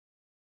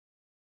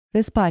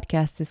This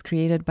podcast is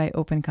created by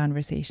Open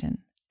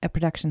Conversation, a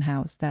production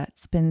house that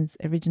spins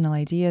original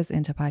ideas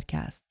into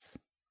podcasts.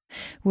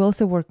 We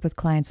also work with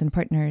clients and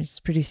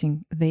partners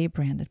producing they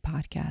branded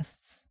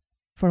podcasts.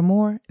 For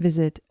more,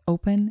 visit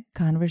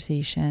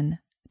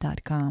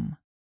openconversation.com.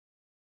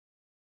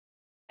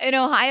 In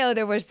Ohio,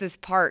 there was this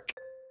park.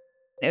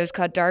 It was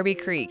called Darby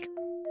Creek,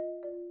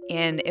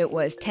 and it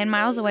was 10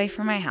 miles away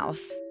from my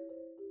house.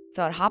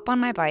 So I'd hop on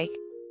my bike,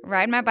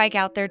 ride my bike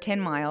out there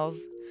 10 miles,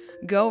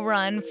 go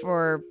run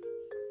for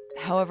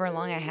however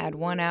long I had,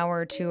 1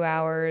 hour, 2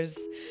 hours,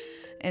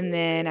 and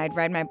then I'd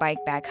ride my bike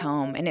back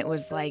home, and it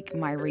was like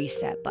my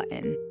reset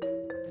button.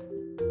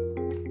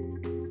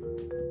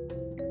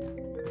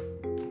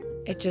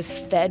 It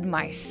just fed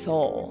my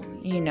soul,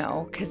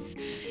 because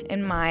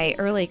in my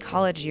early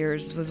college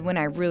years was when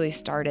I really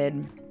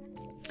started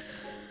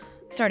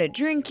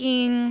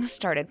drinking,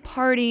 started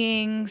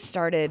partying,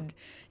 started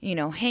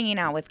hanging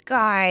out with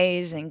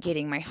guys and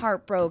getting my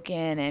heart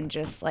broken and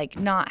just I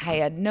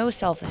had no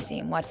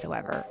self-esteem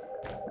whatsoever.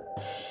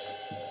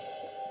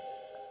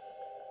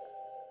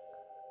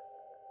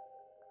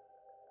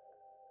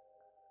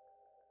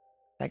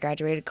 I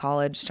graduated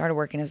college, started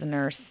working as a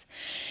nurse,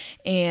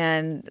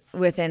 and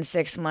within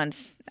 6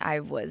 months, I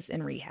was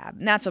in rehab.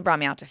 And that's what brought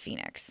me out to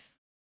Phoenix.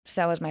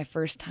 So that was my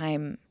first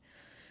time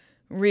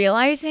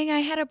realizing I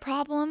had a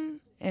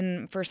problem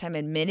and first time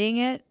admitting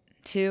it,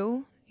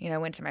 too. I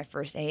went to my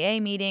first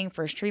AA meeting,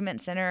 first treatment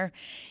center.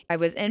 I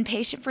was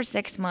inpatient for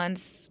 6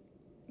 months,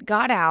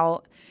 got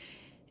out,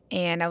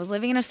 and I was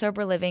living in a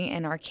sober living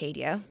in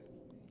Arcadia.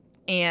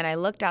 And I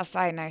looked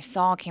outside and I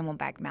saw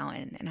Camelback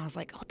Mountain. And I was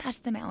like, oh, that's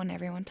the mountain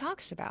everyone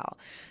talks about.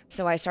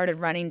 So I started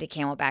running to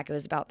Camelback. It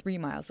was about 3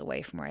 miles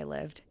away from where I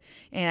lived.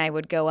 And I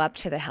would go up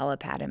to the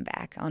helipad and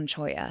back on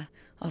Cholla.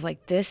 I was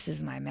like, this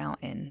is my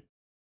mountain.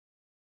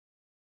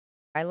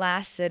 I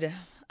lasted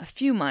a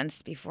few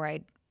months before I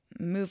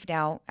moved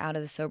out of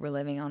the sober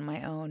living on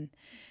my own.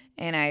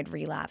 And I'd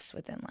relapsed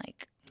within a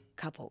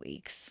couple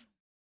weeks.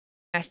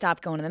 I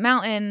stopped going to the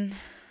mountain,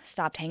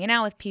 stopped hanging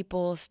out with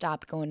people,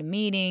 stopped going to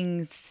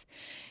meetings.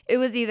 It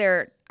was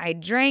either I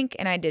drank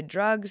and I did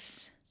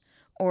drugs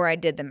or I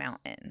did the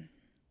mountain.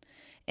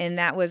 And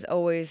that was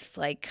always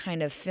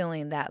kind of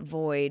filling that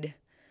void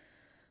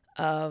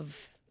of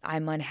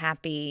I'm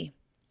unhappy.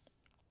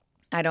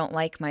 I don't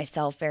like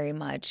myself very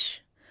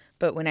much.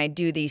 But when I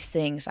do these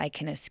things, I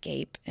can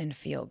escape and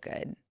feel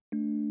good.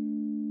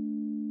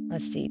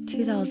 Let's see,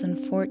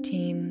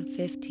 2014,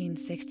 15,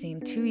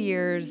 16, 2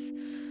 years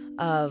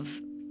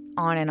of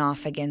on and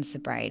off again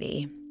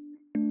sobriety.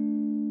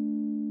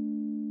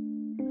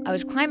 I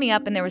was climbing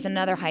up and there was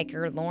another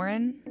hiker,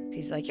 Lauren.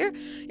 He's like, you're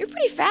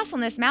pretty fast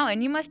on this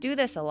mountain. You must do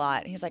this a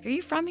lot. And he's like, are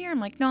you from here?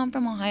 I'm like, no, I'm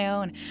from Ohio.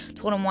 And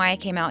told him why I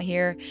came out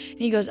here. And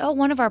he goes, oh,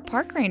 one of our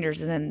park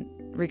rangers is in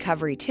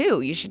recovery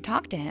too. You should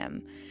talk to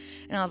him.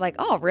 And I was like,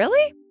 oh,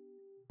 really?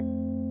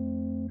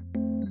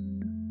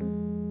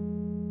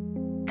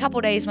 A couple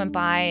days went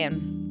by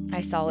and I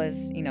saw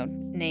his,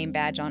 name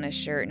badge on his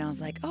shirt. And I was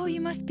like, oh,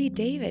 you must be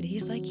David.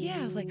 He's like, yeah.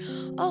 I was like,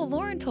 oh,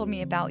 Lauren told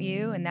me about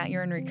you and that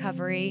you're in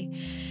recovery.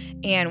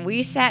 And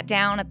we sat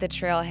down at the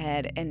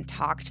trailhead and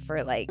talked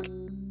for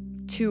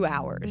 2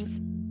 hours.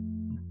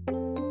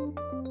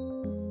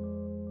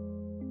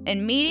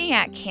 And meeting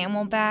at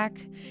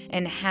Camelback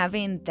and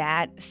having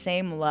that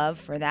same love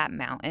for that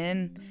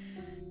mountain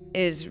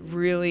is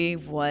really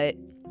what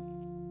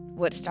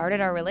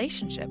started our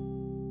relationship.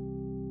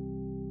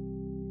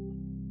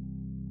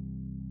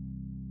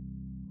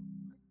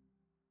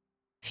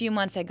 A few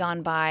months had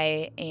gone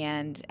by,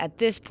 and at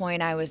this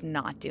point, I was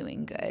not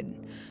doing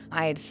good.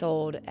 I had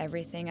sold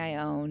everything I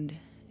owned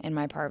in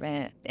my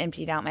apartment,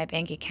 emptied out my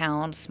bank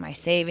accounts, my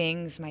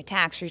savings, my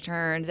tax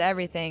returns,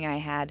 everything I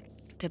had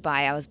to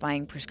buy. I was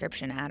buying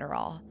prescription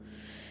Adderall.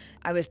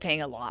 I was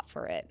paying a lot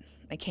for it.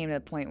 I came to the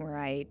point where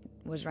I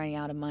was running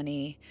out of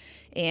money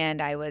and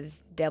I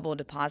was double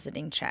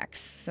depositing checks.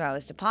 So I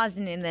was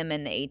depositing them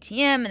in the ATM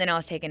and then I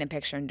was taking a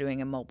picture and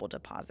doing a mobile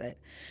deposit.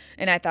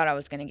 And I thought I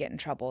was going to get in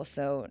trouble.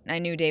 So I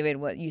knew David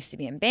used to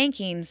be in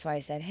banking. So I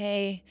said,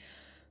 hey,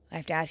 I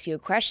have to ask you a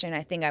question.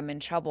 I think I'm in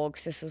trouble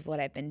because this is what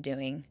I've been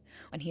doing.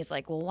 And he's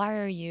like, well, why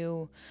are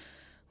you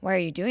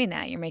doing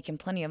that? You're making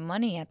plenty of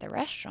money at the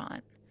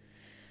restaurant.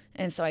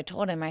 And so I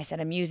told him, I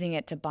said, I'm using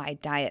it to buy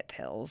diet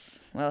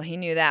pills. Well, he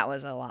knew that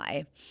was a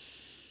lie.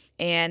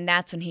 And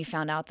that's when he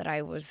found out that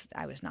I was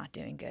not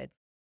doing good.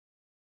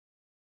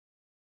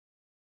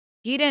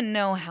 He didn't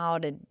know how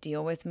to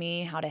deal with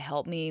me, how to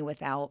help me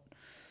without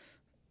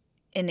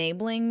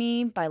enabling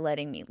me by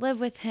letting me live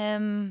with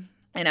him.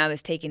 And I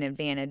was taking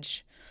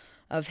advantage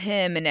of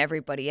him and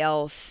everybody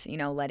else,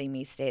 letting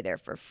me stay there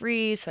for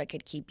free so I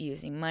could keep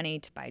using money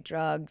to buy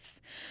drugs.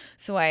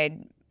 So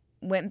I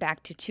went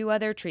back to 2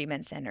 other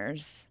treatment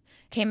centers,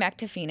 came back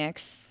to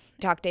Phoenix,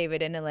 talked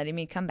David into letting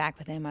me come back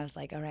with him. I was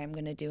like, all right, I'm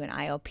going to do an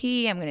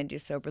IOP. I'm going to do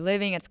sober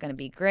living. It's going to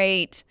be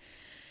great.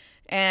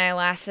 And I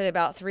lasted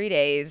about 3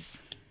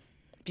 days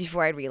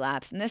before I'd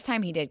relapse. And this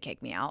time he did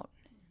kick me out.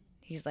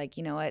 He's like,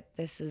 you know what?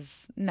 This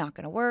is not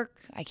going to work.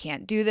 I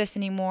can't do this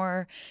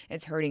anymore.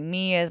 It's hurting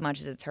me as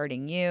much as it's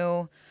hurting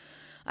you.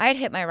 I had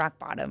hit my rock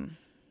bottom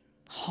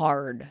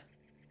hard,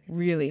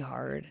 really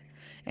hard.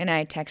 And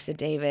I texted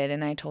David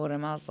and I told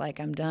him, I was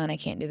like, I'm done. I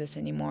can't do this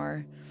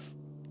anymore.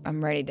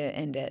 I'm ready to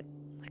end it.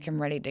 Like,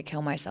 I'm ready to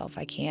kill myself.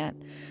 I can't.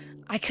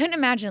 I couldn't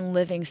imagine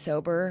living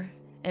sober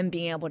and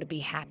being able to be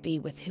happy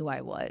with who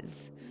I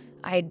was.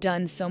 I had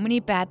done so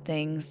many bad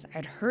things.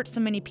 I'd hurt so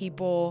many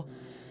people.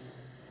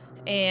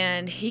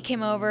 And he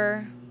came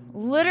over,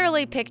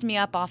 literally picked me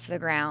up off the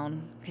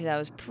ground because I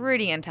was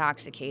pretty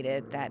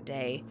intoxicated that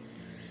day.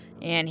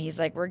 And he's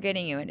like, we're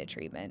getting you into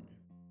treatment.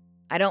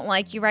 I don't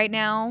like you right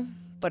now,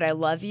 but I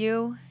love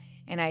you.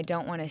 And I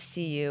don't want to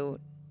see you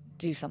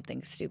do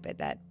something stupid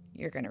that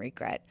you're going to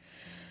regret.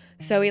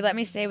 So he let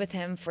me stay with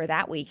him for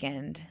that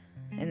weekend.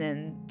 And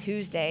then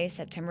Tuesday,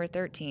 September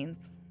 13th,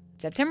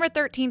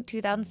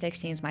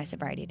 2016 is my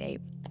sobriety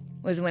date,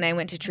 was when I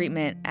went to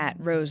treatment at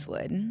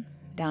Rosewood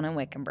down in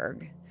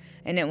Wickenburg.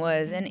 And it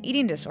was an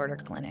eating disorder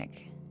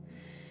clinic.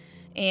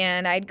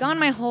 And I'd gone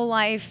my whole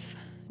life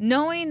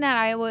knowing that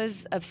I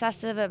was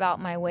obsessive about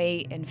my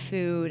weight and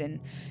food and,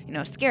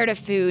 scared of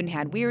food and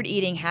had weird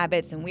eating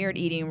habits and weird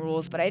eating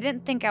rules. But I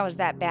didn't think I was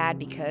that bad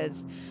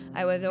because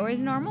I was always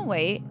normal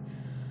weight.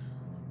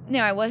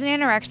 I wasn't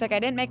anorexic. I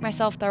didn't make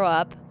myself throw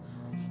up.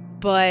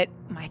 But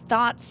my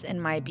thoughts and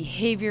my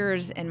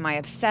behaviors and my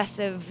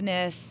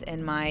obsessiveness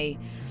and my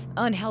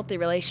unhealthy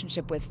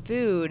relationship with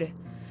food,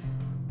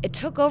 it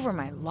took over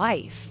my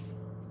life.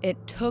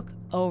 It took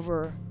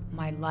over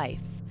my life.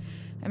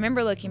 I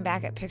remember looking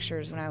back at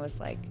pictures when I was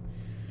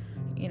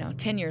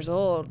 10 years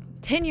old,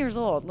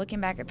 looking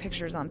back at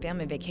pictures on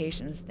family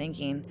vacations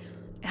thinking,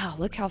 oh,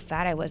 look how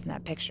fat I was in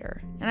that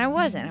picture. And I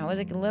wasn't. I was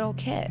like a little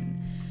kid.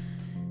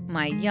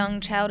 My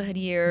young childhood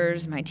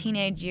years, my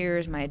teenage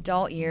years, my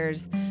adult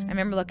years, I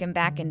remember looking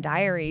back in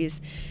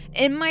diaries.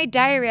 In my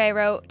diary, I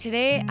wrote,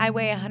 today I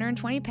weigh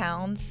 120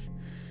 pounds.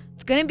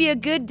 It's going to be a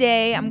good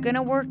day. I'm going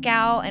to work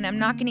out and I'm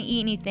not going to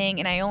eat anything.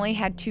 And I only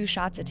had 2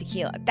 shots of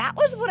tequila. That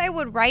was what I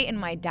would write in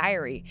my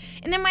diary.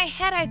 And in my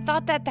head, I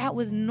thought that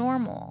was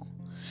normal.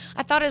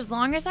 I thought as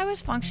long as I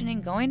was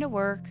functioning, going to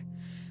work,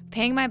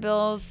 paying my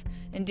bills,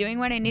 and doing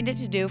what I needed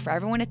to do for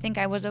everyone to think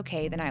I was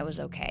okay, then I was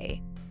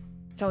okay.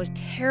 So I was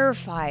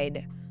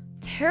terrified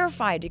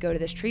to go to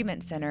this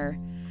treatment center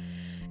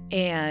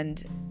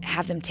and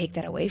have them take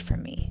that away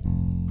from me.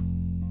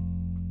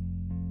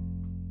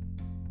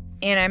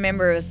 And I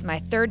remember it was my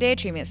 3rd day of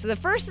treatment. So the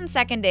 1st and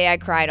 2nd day, I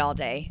cried all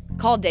day.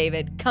 Called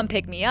David, come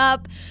pick me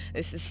up.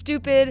 This is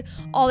stupid.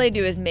 All they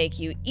do is make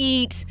you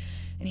eat.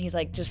 And he's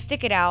like, just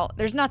stick it out.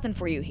 There's nothing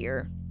for you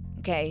here.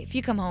 Okay? If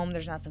you come home,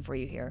 there's nothing for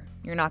you here.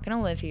 You're not going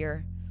to live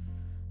here.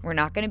 We're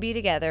not going to be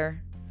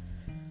together.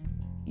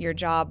 Your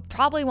job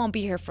probably won't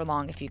be here for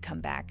long if you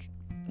come back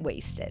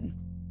wasted.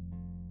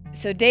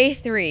 So day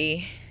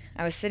 3,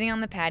 I was sitting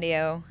on the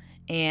patio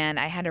and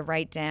I had to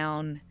write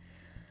down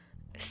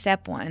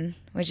step 1,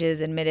 which is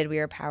admitted we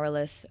are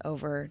powerless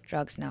over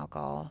drugs and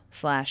alcohol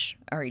 /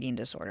 our eating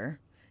disorder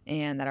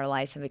and that our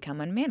lives have become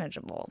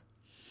unmanageable.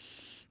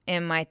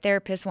 And my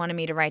therapist wanted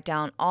me to write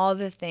down all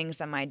the things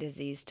that my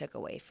disease took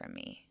away from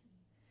me.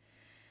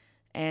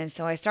 And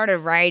so I started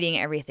writing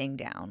everything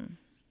down.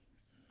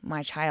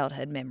 My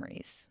childhood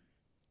memories,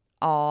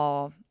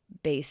 all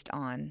based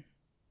on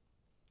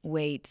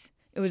weight.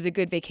 It was a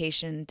good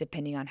vacation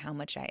depending on how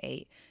much I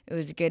ate. It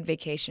was a good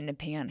vacation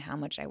depending on how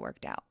much I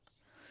worked out.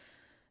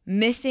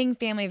 Missing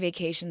family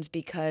vacations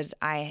because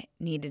I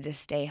needed to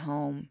stay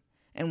home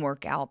and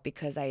work out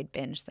because I had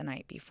binged the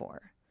night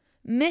before.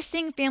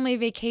 Missing family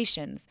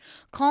vacations,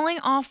 calling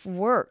off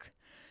work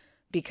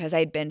because I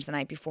had binged the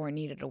night before and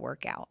needed to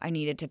work out. I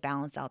needed to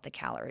balance out the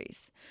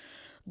calories.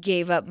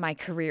 Gave up my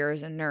career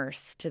as a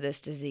nurse to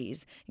this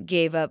disease,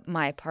 gave up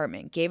my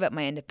apartment, gave up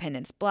my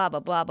independence, blah, blah,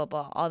 blah, blah,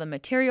 blah. All the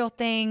material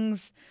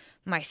things,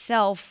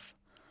 myself,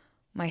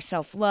 my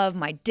self-love,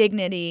 my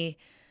dignity.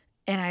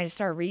 And I just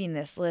started reading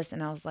this list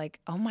and I was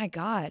like, oh my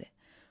God,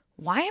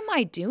 why am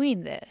I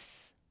doing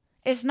this?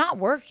 It's not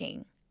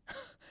working.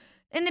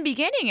 In the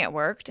beginning, it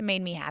worked. It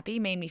made me happy,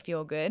 made me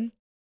feel good.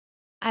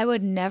 I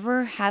would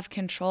never have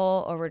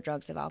control over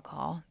drugs and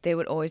alcohol. They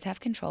would always have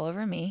control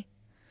over me.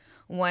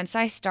 Once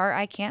I start,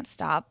 I can't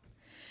stop.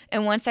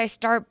 And once I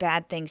start,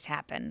 bad things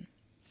happen.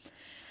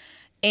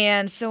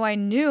 And so I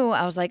knew,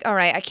 I was like, all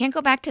right, I can't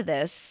go back to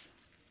this.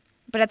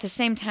 But at the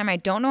same time, I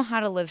don't know how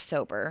to live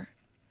sober.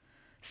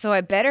 So I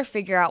better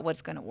figure out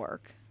what's going to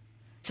work.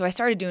 So I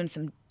started doing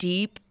some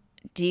deep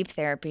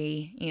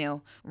therapy,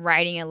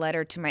 writing a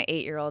letter to my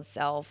 8-year-old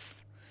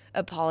self,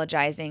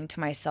 apologizing to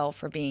myself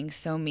for being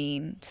so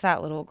mean to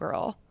that little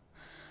girl.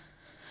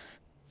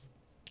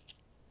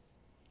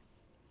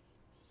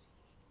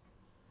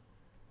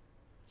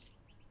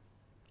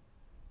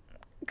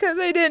 Because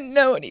I didn't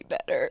know any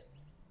better.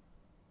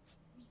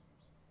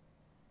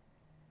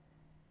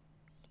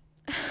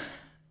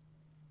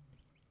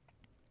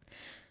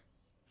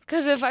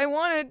 Because if I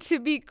wanted to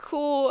be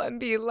cool and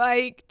be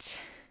liked,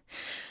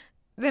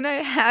 then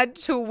I had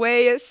to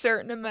weigh a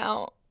certain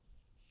amount.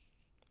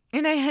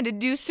 And I had to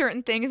do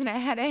certain things and I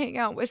had to hang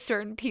out with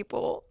certain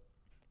people.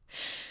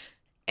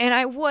 And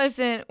I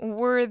wasn't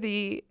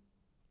worthy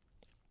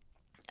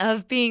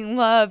of being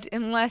loved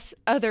unless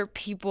other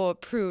people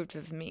approved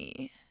of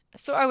me.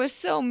 So I was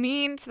so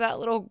mean to that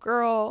little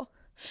girl.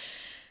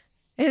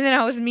 And then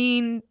I was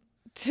mean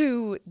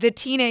to the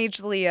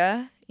teenage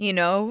Leah,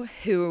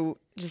 who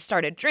just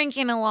started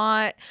drinking a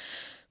lot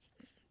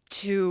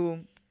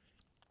to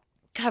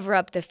cover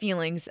up the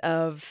feelings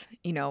of,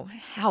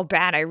 how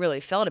bad I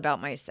really felt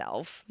about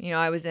myself.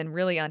 I was in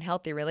really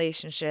unhealthy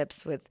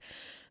relationships with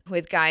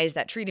guys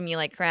that treated me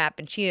like crap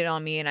and cheated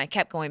on me. And I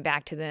kept going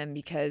back to them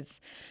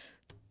because,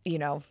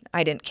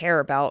 I didn't care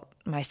about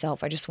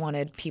myself. I just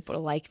wanted people to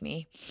like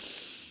me.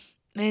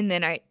 And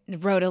then I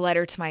wrote a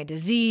letter to my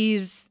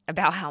disease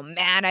about how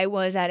mad I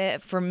was at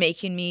it for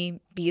making me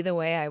be the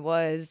way I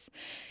was.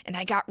 And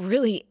I got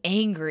really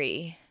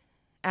angry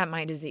at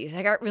my disease.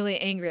 I got really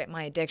angry at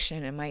my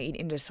addiction and my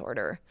eating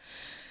disorder.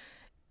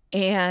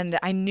 And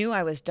I knew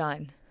I was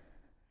done.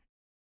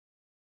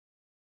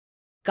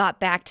 Got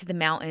back to the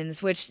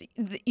mountains, which,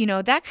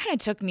 that kind of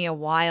took me a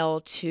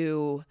while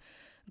to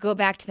go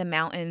back to the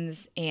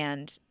mountains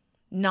and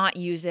not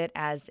use it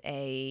as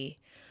a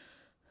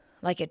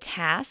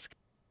task,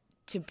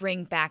 to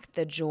bring back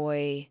the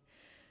joy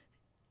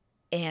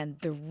and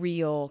the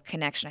real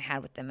connection I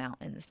had with the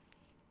mountains.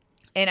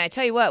 And I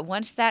tell you what,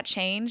 once that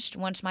changed,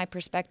 once my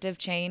perspective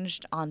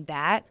changed on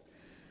that,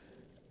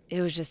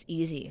 it was just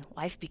easy.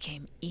 Life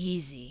became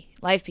easy.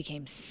 Life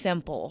became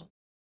simple.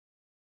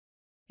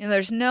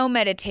 There's no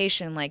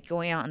meditation like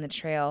going out on the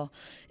trail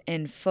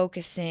and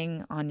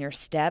focusing on your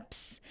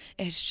steps.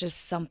 It's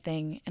just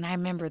something. And I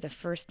remember the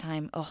first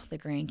time, the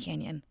Grand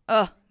Canyon.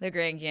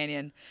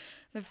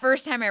 The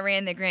first time I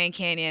ran the Grand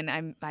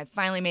Canyon, I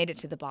finally made it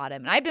to the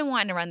bottom. And I've been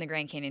wanting to run the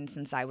Grand Canyon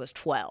since I was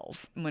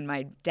 12, when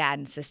my dad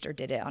and sister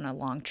did it on a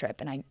long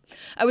trip. And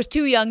I was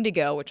too young to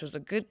go, which was a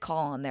good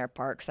call on their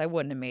part because I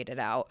wouldn't have made it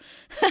out.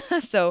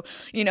 So,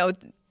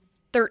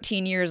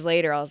 13 years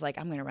later, I was like,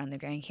 I'm going to run the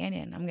Grand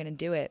Canyon. I'm going to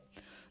do it.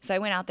 So I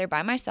went out there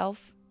by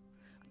myself,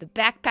 the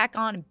backpack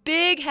on,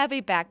 big,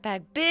 heavy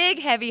backpack, big,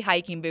 heavy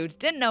hiking boots.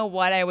 Didn't know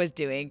what I was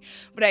doing,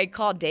 but I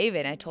called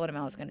David and I told him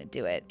I was going to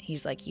do it.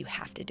 He's like, you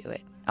have to do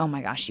it. Oh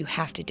my gosh, you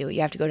have to do it.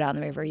 You have to go down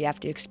the river. You have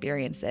to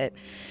experience it.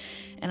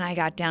 And I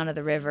got down to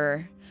the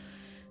river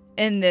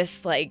and this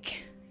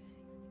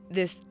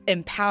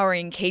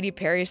empowering Katy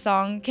Perry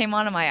song came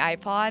on my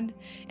iPod.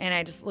 And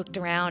I just looked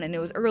around and it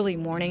was early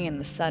morning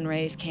and the sun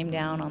rays came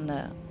down on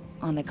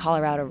the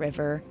Colorado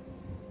River.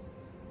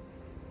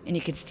 And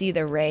you could see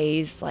the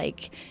rays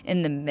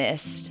in the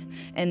mist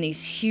and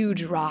these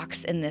huge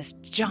rocks in this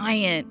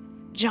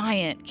giant,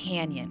 giant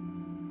canyon.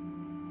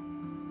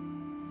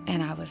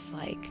 And I was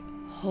like,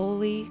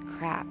 holy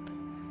crap,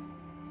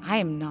 I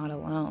am not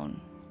alone.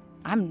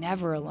 I'm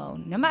never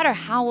alone. No matter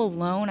how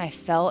alone I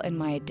felt in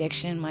my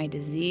addiction, my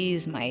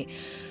disease, my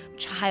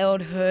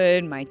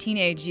childhood, my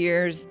teenage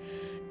years,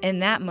 in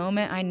that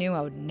moment, I knew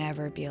I would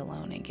never be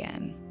alone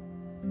again.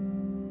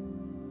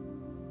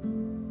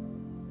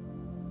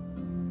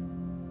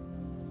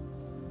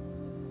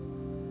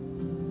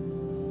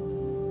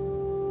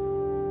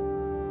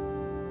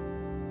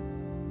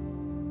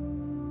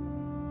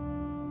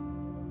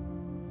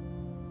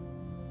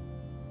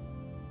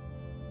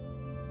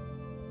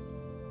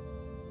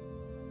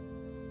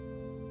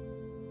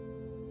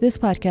 This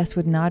podcast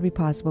would not be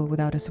possible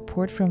without a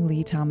support from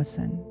Lee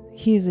Thomason.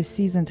 He is a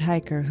seasoned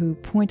hiker who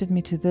pointed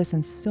me to this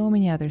and so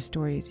many other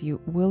stories you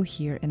will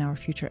hear in our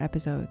future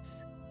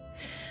episodes.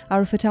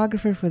 Our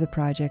photographer for the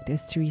project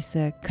is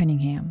Teresa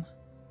Cunningham.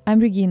 I'm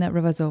Regina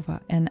Ravazova,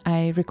 and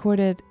I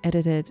recorded,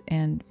 edited,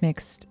 and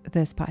mixed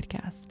this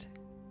podcast.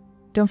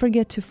 Don't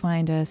forget to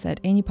find us at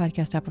any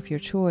podcast app of your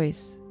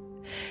choice.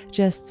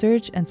 Just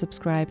search and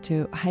subscribe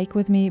to Hike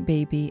With Me,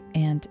 Baby,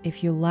 and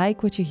if you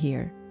like what you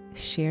hear,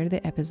 share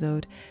the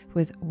episode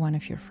with one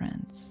of your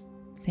friends.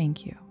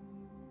 Thank you.